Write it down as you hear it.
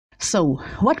So,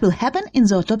 what will happen in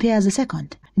Zootopia the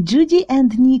second? Judy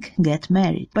and Nick get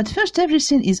married. But first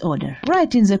everything is order.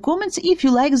 Write in the comments if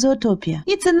you like Zootopia.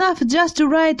 It's enough just to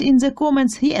write in the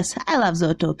comments, yes, I love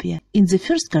Zootopia. In the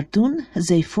first cartoon,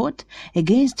 they fought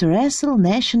against racial,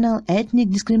 national, ethnic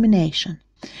discrimination.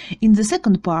 In the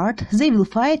second part, they will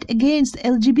fight against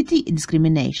LGBT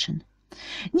discrimination.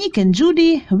 Nick and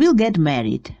Judy will get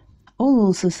married.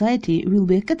 All society will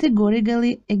be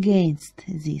categorically against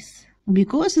this,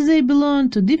 because they belong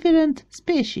to different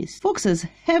species. Foxes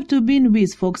have to be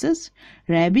with foxes,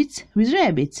 rabbits with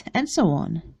rabbits, and so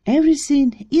on.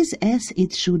 Everything is as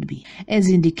it should be, as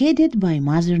indicated by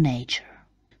Mother Nature.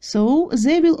 So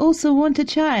they will also want a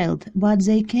child, but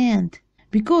they can't,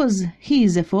 because he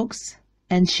is a fox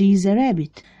and she is a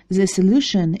rabbit. The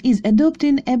solution is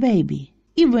adopting a baby.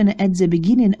 Even at the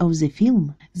beginning of the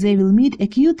film, they will meet a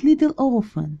cute little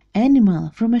orphan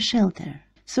animal from a shelter.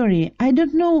 Sorry, I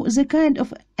don't know the kind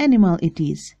of animal it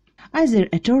is. Either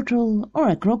a turtle or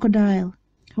a crocodile.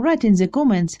 Write in the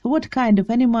comments what kind of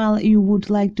animal you would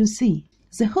like to see.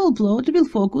 The whole plot will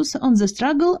focus on the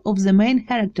struggle of the main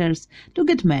characters to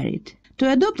get married,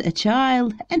 to adopt a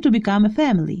child, and to become a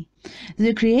family.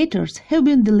 The creators have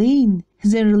been delaying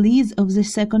the release of the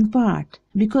second part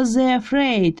because they are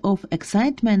afraid of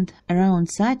excitement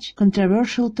around such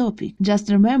controversial topic. Just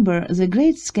remember the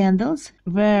great scandals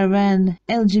were when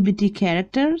LGBT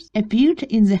characters appeared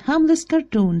in the harmless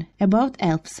cartoon about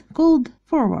elves called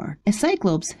Forward, a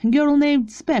Cyclops girl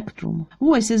named Spectrum,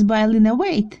 voices by Lena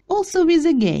Waithe, also with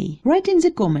a gay. Write in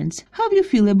the comments how you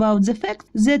feel about the fact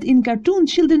that in cartoon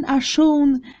children are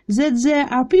shown that there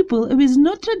are people with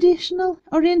no traditional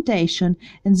orientation,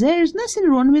 and there is nothing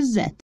wrong with that.